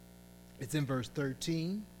It's in verse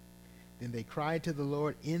 13. Then they cried to the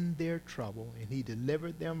Lord in their trouble, and he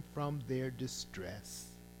delivered them from their distress.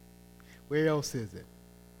 Where else is it?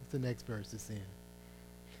 What's the next verse it's in?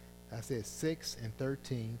 I said 6 and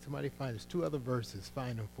 13. Somebody find us two other verses.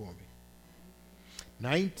 Find them for me.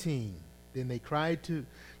 19. Then they cried to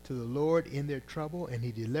the Lord in their trouble, and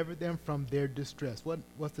he delivered them from their distress.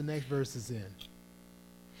 What's the next verse is in?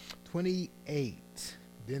 28.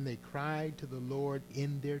 Then they cried to the Lord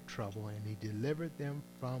in their trouble, and he delivered them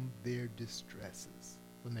from their distresses,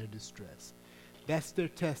 from their distress. That's their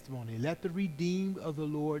testimony. Let the redeemed of the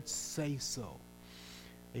Lord say so.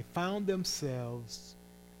 They found themselves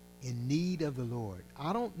in need of the Lord.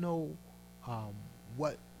 I don't know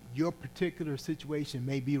what your particular situation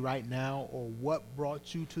may be right now or what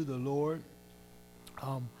brought you to the Lord,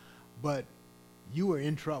 but you were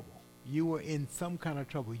in trouble. You were in some kind of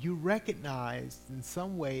trouble. You recognized in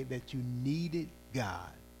some way that you needed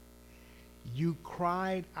God. You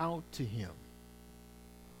cried out to him,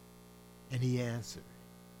 and he answered,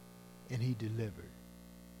 and he delivered.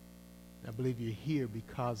 I believe you're here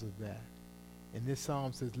because of that. And this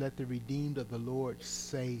psalm says, let the redeemed of the Lord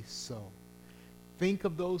say so. Think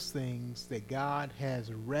of those things that God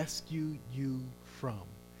has rescued you from.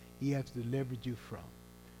 He has delivered you from.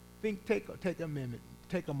 Take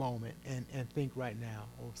a moment and think right now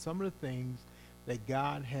of some of the things that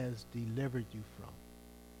God has delivered you from.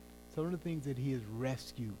 Some of the things that he has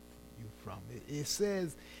rescued you from. It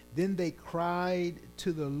says, then they cried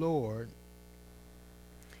to the Lord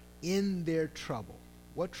in their trouble.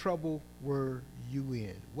 What trouble were you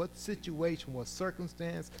in? What situation, what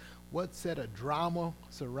circumstance, what set of drama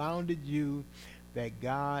surrounded you that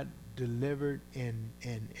God delivered and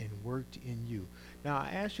worked in you? Now, I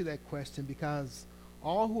ask you that question because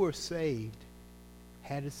all who are saved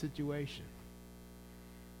had a situation.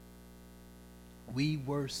 We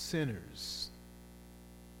were sinners.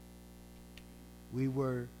 We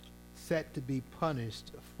were set to be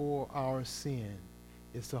punished for our sin.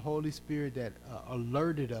 It's the Holy Spirit that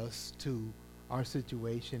alerted us to our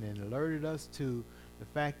situation and alerted us to the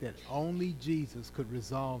fact that only Jesus could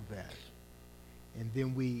resolve that. And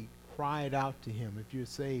then we cried out to him. If you're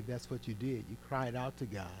saved, that's what you did. You cried out to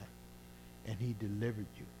God, and he delivered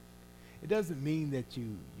you. It doesn't mean that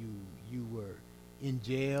you were in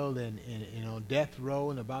jail and on death row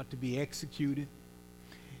and about to be executed.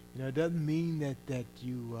 It doesn't mean that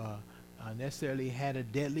you necessarily had a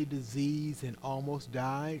deadly disease and almost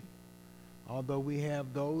died, although we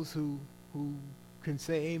have those who can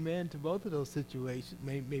say amen to both of those situations.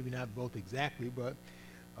 Maybe not both exactly, but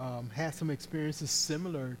had some experiences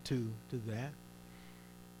similar to that.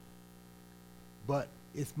 But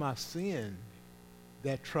it's my sin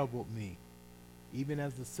that troubled me. Even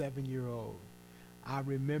as a 7-year-old, I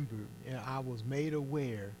remember and I was made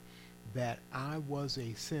aware that I was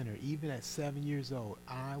a sinner. Even at 7 years old,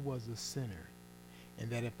 I was a sinner. And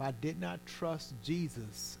that if I did not trust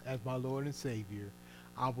Jesus as my Lord and Savior,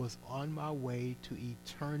 I was on my way to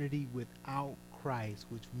eternity without Christ,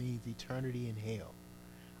 which means eternity in hell.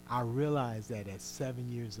 I realized that at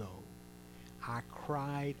 7 years old. I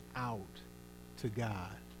cried out to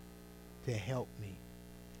God to help me.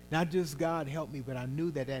 Not just God help me, but I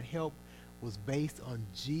knew that help was based on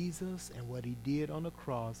Jesus and what he did on the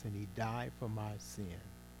cross, and he died for my sin.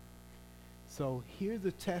 So here's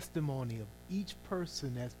a testimony of each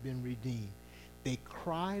person that's been redeemed. They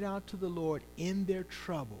cried out to the Lord in their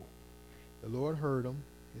trouble. The Lord heard them.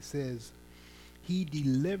 It says, he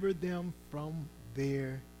delivered them from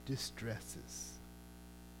their distresses.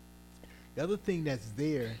 The other thing that's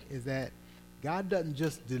there is that God doesn't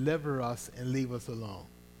just deliver us and leave us alone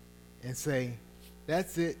and say,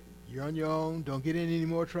 that's it, you're on your own, don't get in any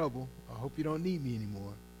more trouble. I hope you don't need me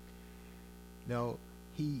anymore. No,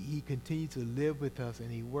 he continues to live with us,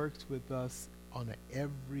 and he works with us on an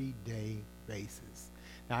everyday basis.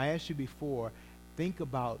 Now, I asked you before, think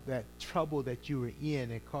about that trouble that you were in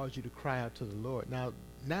that caused you to cry out to the Lord. Now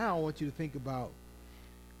I want you to think about,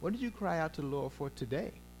 what did you cry out to the Lord for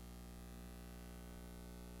today?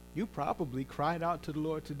 You probably cried out to the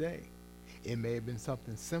Lord today. It may have been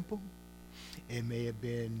something simple. It may have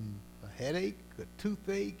been a headache, a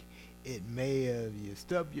toothache. It may have you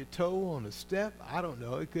stubbed your toe on a step. I don't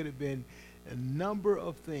know. It could have been a number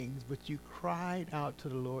of things, but you cried out to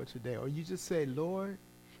the Lord today. Or you just say, Lord,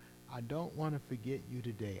 I don't want to forget you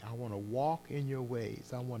today. I want to walk in your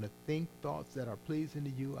ways. I want to think thoughts that are pleasing to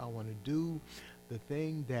you. I want to do the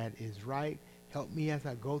thing that is right. Help me as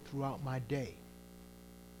I go throughout my day.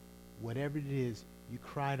 Whatever it is, you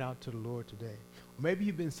cried out to the Lord today. Or maybe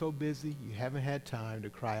you've been so busy you haven't had time to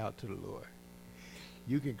cry out to the Lord.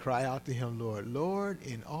 You can cry out to him, Lord, Lord,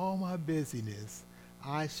 in all my busyness,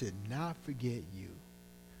 I should not forget you.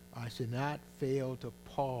 I should not fail to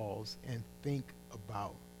pause and think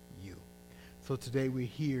about you. So today we're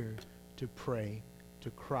here to pray, to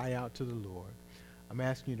cry out to the Lord. I'm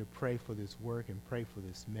asking you to pray for this work and pray for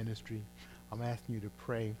this ministry. I'm asking you to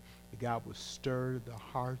pray that God would stir the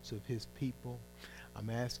hearts of his people. I'm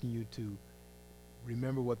asking you to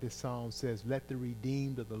remember what this psalm says, let the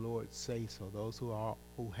redeemed of the Lord say so. Those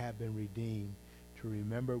who have been redeemed, to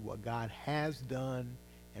remember what God has done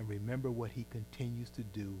and remember what he continues to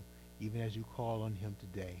do, even as you call on him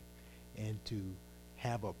today, and to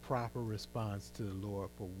have a proper response to the Lord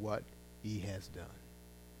for what he has done.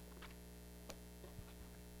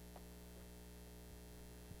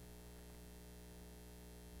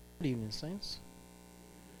 Good evening, saints.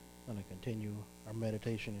 I'm going to continue our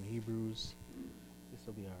meditation in Hebrews. This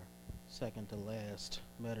will be our second to last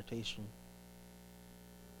meditation.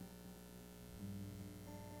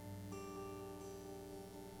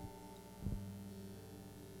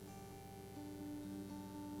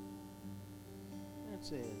 It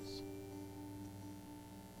says,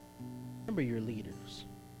 remember your leaders,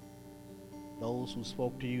 those who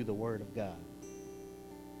spoke to you the word of God.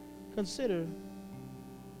 Consider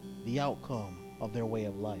the outcome of their way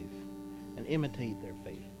of life and imitate their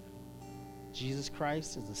faith. Jesus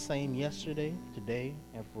Christ is the same yesterday, today,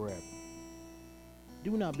 and forever.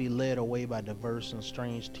 Do not be led away by diverse and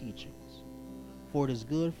strange teachings, for it is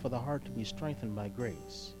good for the heart to be strengthened by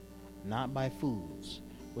grace, not by foods,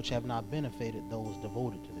 which have not benefited those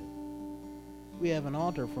devoted to them. We have an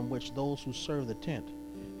altar from which those who serve the tent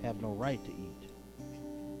have no right to eat.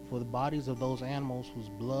 For the bodies of those animals whose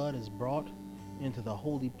blood is brought into the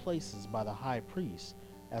holy places by the high priest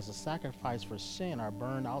as a sacrifice for sin are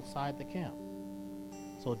burned outside the camp.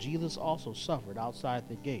 So Jesus also suffered outside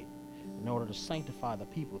the gate in order to sanctify the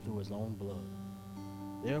people through his own blood.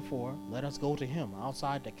 Therefore, let us go to him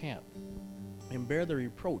outside the camp and bear the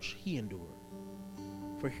reproach he endured.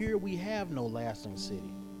 For here we have no lasting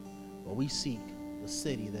city, but we seek the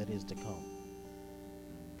city that is to come.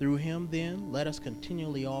 Through him, then, let us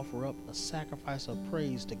continually offer up a sacrifice of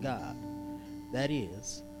praise to God, that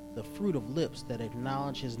is, the fruit of lips that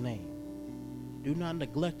acknowledge his name. Do not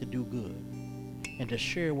neglect to do good and to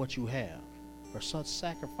share what you have, for such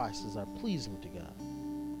sacrifices are pleasing to God.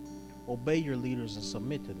 Obey your leaders and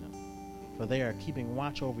submit to them, for they are keeping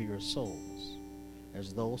watch over your souls,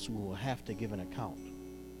 as those who will have to give an account.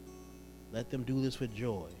 Let them do this with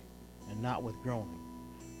joy and not with groaning,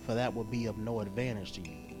 for that will be of no advantage to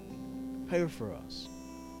you. Pray for us,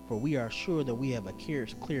 for we are sure that we have a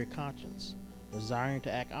clear conscience, desiring to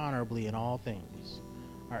act honorably in all things.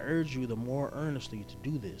 I urge you the more earnestly to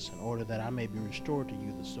do this in order that I may be restored to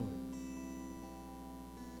you the sooner.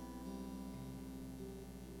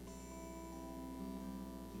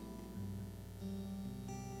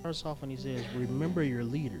 First off, when he says, remember your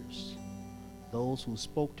leaders, those who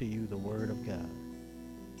spoke to you the word of God.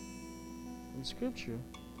 In Scripture,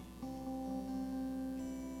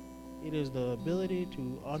 it is the ability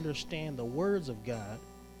to understand the words of God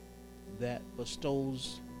that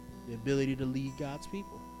bestows the ability to lead God's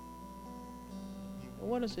people. And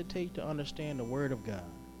what does it take to understand the word of God?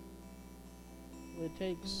 It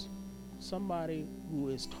takes somebody who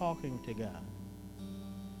is talking to God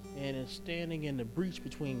and is standing in the breach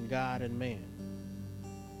between God and man.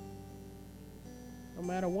 No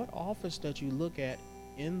matter what office that you look at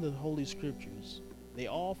in the Holy Scriptures, they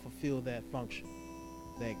all fulfill that function.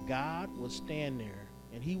 That God would stand there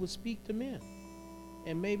and he would speak to men.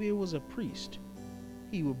 And maybe it was a priest.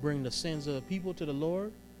 He would bring the sins of the people to the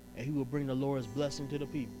Lord, and he would bring the Lord's blessing to the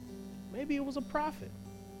people. Maybe it was a prophet,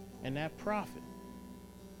 and that prophet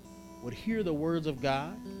would hear the words of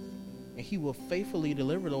God, and he will faithfully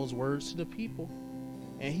deliver those words to the people,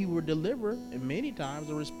 and he would deliver, and many times,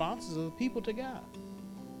 the responses of the people to God.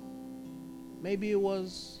 Maybe it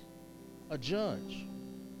was a judge,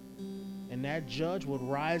 and that judge would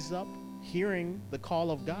rise up hearing the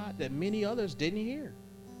call of God that many others didn't hear,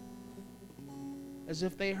 as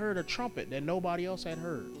if they heard a trumpet that nobody else had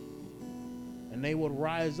heard, and they would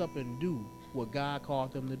rise up and do what God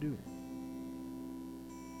called them to do.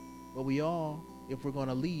 But we all, if we're going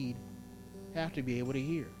to lead, have to be able to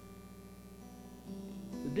hear.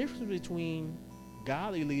 The difference between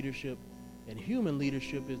godly leadership and human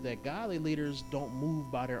leadership is that godly leaders don't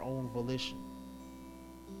move by their own volition.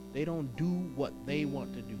 They don't do what they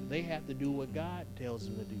want to do. They have to do what God tells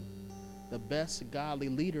them to do. The best godly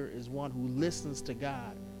leader is one who listens to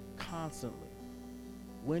God constantly.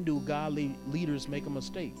 When do godly leaders make a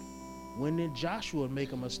mistake? When did Joshua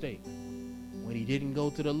make a mistake? When he didn't go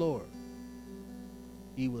to the Lord.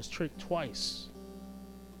 He was tricked twice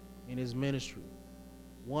in his ministry.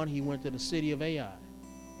 One, he went to the city of Ai,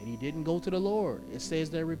 and he didn't go to the Lord. It says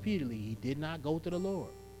there repeatedly, he did not go to the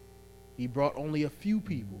Lord. He brought only a few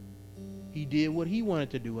people. He did what he wanted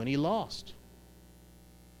to do, and he lost.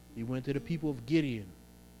 He went to the people of Gideon.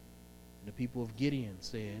 And the people of Gideon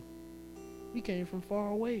said, we came from far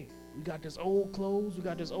away. We got this old clothes. We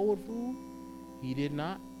got this old food. He did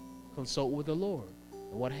not consult with the Lord.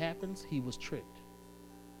 And what happens? He was tricked.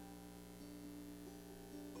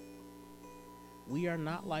 We are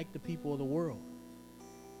not like the people of the world.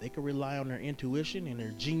 They can rely on their intuition and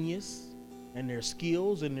their genius and their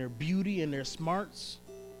skills and their beauty and their smarts.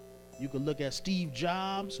 You can look at Steve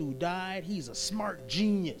Jobs, who died. He's a smart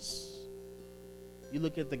genius. You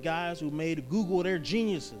look at the guys who made Google, they're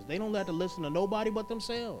geniuses. They don't have to listen to nobody but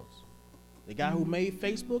themselves. The guy who made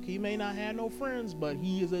Facebook, he may not have no friends, but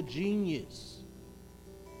he is a genius.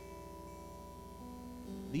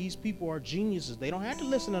 These people are geniuses. They don't have to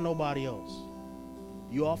listen to nobody else.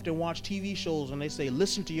 You often watch TV shows and they say,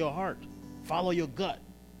 listen to your heart, follow your gut.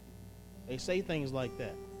 They say things like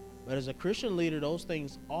that. But as a Christian leader, those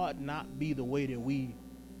things ought not be the way that we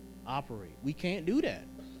operate. We can't do that.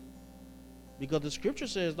 Because the scripture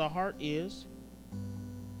says the heart is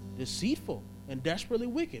deceitful and desperately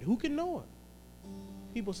wicked. Who can know it?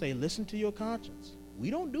 People say, listen to your conscience.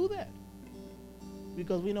 We don't do that.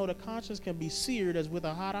 Because we know the conscience can be seared as with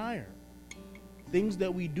a hot iron. Things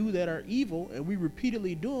that we do that are evil and we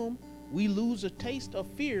repeatedly do them, we lose a taste of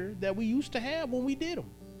fear that we used to have when we did them.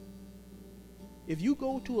 If you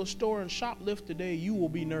go to a store and shoplift today, you will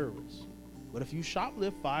be nervous. But if you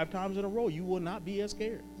shoplift 5 times in a row, you will not be as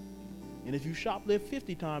scared. And if you shoplift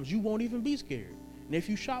 50 times, you won't even be scared. And if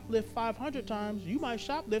you shoplift 500 times, you might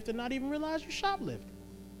shoplift and not even realize you shoplifted.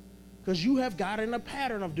 Because you have got in a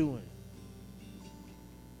pattern of doing it.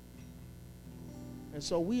 And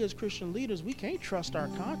so we as Christian leaders, we can't trust our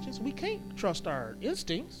conscience. We can't trust our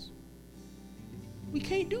instincts. We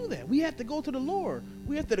can't do that. We have to go to the Lord.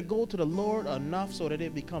 We have to go to the Lord enough so that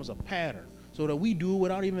it becomes a pattern, so that we do it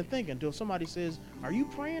without even thinking. Until somebody says, are you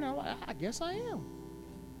praying? I'm like, I guess I am.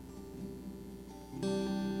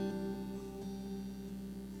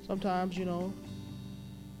 Sometimes, and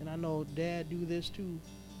I know Dad do this too,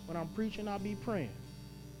 when I'm preaching, I'll be praying.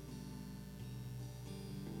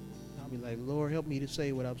 I'll be like, Lord, help me to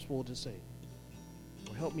say what I'm supposed to say.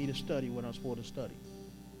 Or help me to study what I'm supposed to study.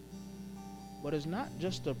 But it's not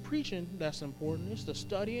just the preaching that's important. It's the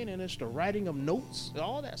studying and it's the writing of notes.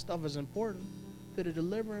 All that stuff is important to the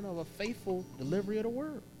delivering of a faithful delivery of the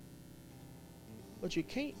word. But you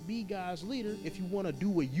can't be God's leader if you want to do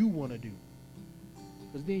what you want to do.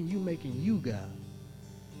 Because then you making you God.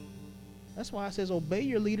 That's why it says obey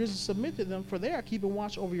your leaders and submit to them, for they are keeping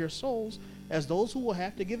watch over your souls as those who will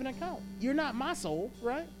have to give an account. You're not my soul,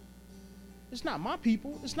 right? It's not my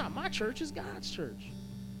people. It's not my church. It's God's church.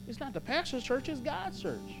 It's not the pastor's church. It's God's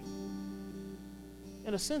church.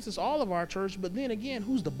 In a sense, it's all of our church, but then again,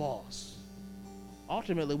 who's the boss?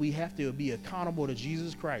 Ultimately, we have to be accountable to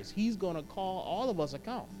Jesus Christ. He's going to call all of us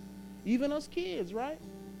account, even us kids, right?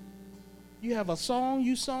 You have a song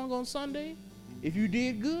you sung on Sunday. If you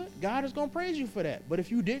did good, God is going to praise you for that. But if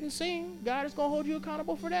you didn't sing, God is going to hold you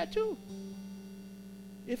accountable for that too.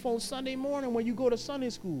 If on Sunday morning when you go to Sunday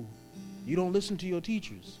school, you don't listen to your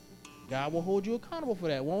teachers, God will hold you accountable for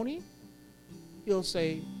that, won't he? He'll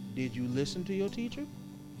say, did you listen to your teacher?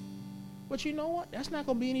 But you know what? That's not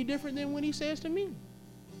going to be any different than when he says to me.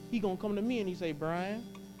 He going to come to me and he say, Brian,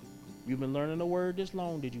 you've been learning the word this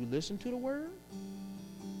long. Did you listen to the word?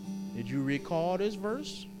 Did you recall this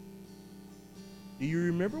verse? Do you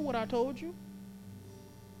remember what I told you?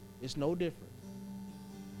 It's no different.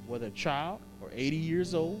 Whether a child or 80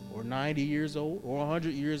 years old or 90 years old or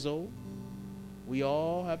 100 years old, we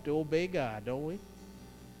all have to obey God, don't we?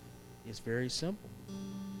 It's very simple.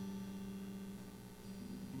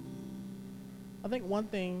 I think one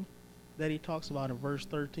thing that he talks about in verse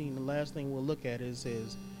 13, the last thing we'll look at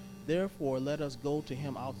is, therefore let us go to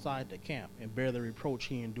him outside the camp and bear the reproach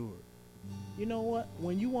he endured. You know what?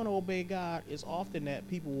 When you want to obey God, it's often that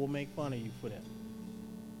people will make fun of you for that.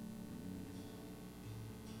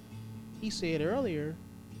 He said earlier,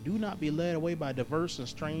 do not be led away by diverse and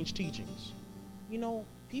strange teachings.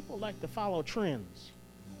 People like to follow trends.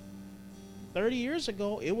 30 years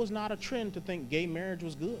ago, it was not a trend to think gay marriage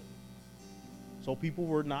was good. So people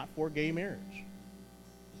were not for gay marriage.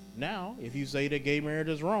 Now, if you say that gay marriage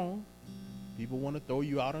is wrong, people want to throw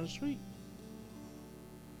you out on the street.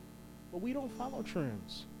 But we don't follow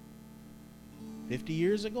trends. 50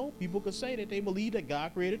 years ago, people could say that they believed that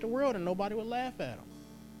God created the world and nobody would laugh at them.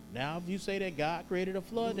 Now, if you say that God created a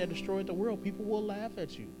flood that destroyed the world, people will laugh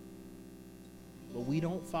at you. But we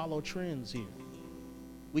don't follow trends here.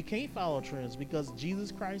 We can't follow trends because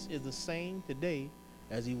Jesus Christ is the same today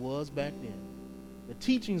as he was back then. The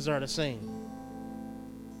teachings are the same.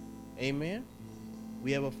 Amen.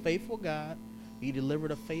 We have a faithful God. He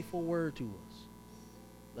delivered a faithful word to us.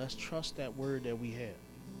 Let's trust that word that we have.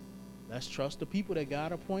 Let's trust the people that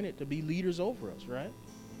God appointed to be leaders over us, right?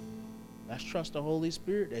 Let's trust the Holy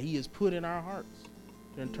Spirit that he has put in our hearts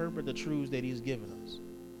to interpret the truths that he's given us.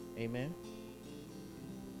 Amen.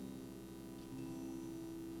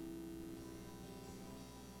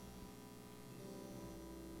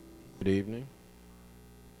 Good evening.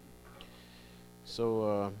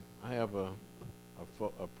 So I have a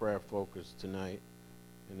prayer focus tonight,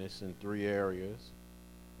 and it's in 3 areas.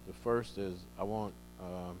 The first is I want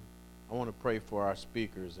to pray for our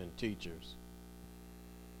speakers and teachers,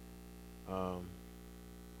 our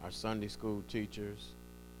Sunday school teachers,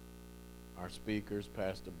 our speakers,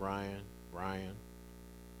 Pastor Brian,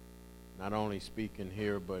 not only speaking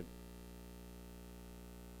here but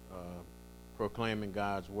proclaiming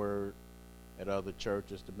God's word at other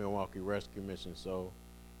churches, the Milwaukee Rescue Mission. So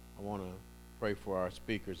I want to pray for our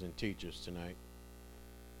speakers and teachers tonight.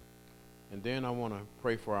 And then I want to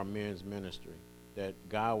pray for our men's ministry, that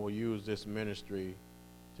God will use this ministry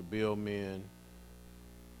to build men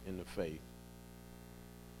in the faith.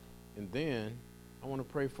 And then I want to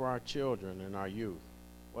pray for our children and our youth.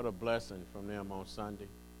 What a blessing from them on Sunday.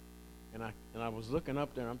 And I was looking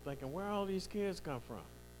up there and I'm thinking, where all these kids come from?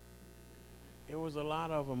 It was a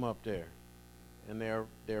lot of them up there, and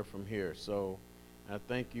they're from here. So I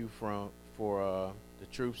thank you for the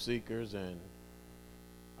Truth Seekers and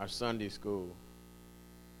our Sunday school.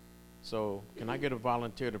 So can I get a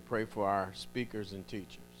volunteer to pray for our speakers and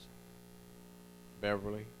teachers?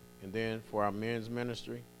 Beverly. And then for our men's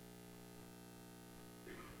ministry,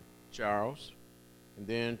 Charles. And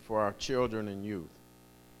then for our children and youth,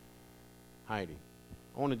 Heidi.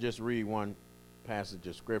 I want to just read one passage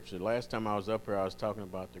of scripture. Last time I was up here, I was talking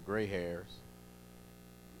about the gray hairs.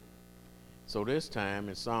 So this time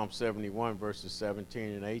in Psalm 71, verses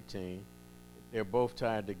 17 and 18, they're both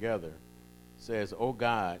tied together. It says, "O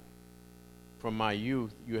God, from my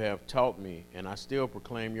youth you have taught me, and I still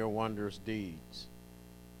proclaim your wondrous deeds.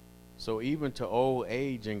 So even to old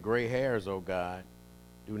age and gray hairs, O God,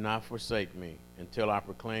 do not forsake me until I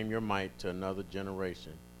proclaim your might to another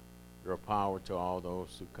generation, your power to all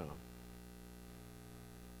those who come."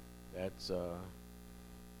 That's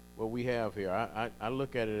what we have here. I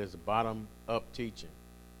look at it as bottom-up teaching.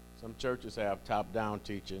 Some churches have top-down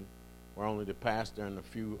teaching where only the pastor and a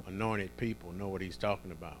few anointed people know what he's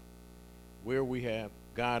talking about. Where we have,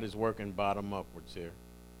 God is working bottom-upwards here.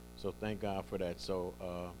 So thank God for that. So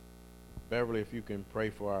Beverly, if you can pray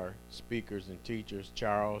for our speakers and teachers,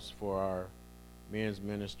 Charles for our men's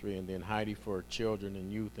ministry, and then Heidi for children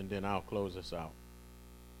and youth, and then I'll close us out.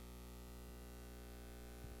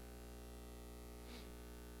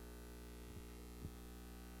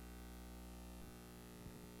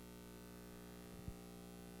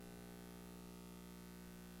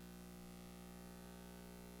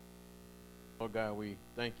 Lord God, we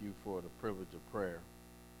thank you for the privilege of prayer.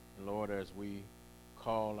 And Lord, as we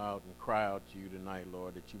call out and cry out to you tonight,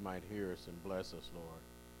 Lord, that you might hear us and bless us, Lord.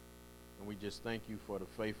 And we just thank you for the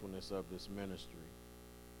faithfulness of this ministry.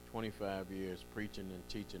 25 years preaching and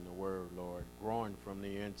teaching the word, Lord, growing from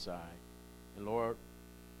the inside. And Lord,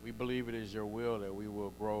 we believe it is your will that we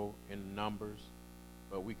will grow in numbers,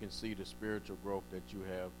 but we can see the spiritual growth that you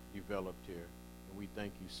have developed here. And we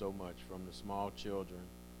thank you so much, from the small children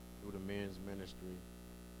through the men's ministry,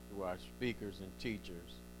 through our speakers and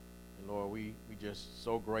teachers. And Lord, we just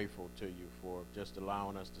so grateful to you for just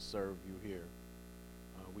allowing us to serve you here.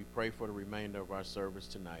 We pray for the remainder of our service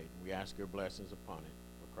tonight. We ask your blessings upon it,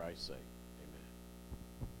 for Christ's sake.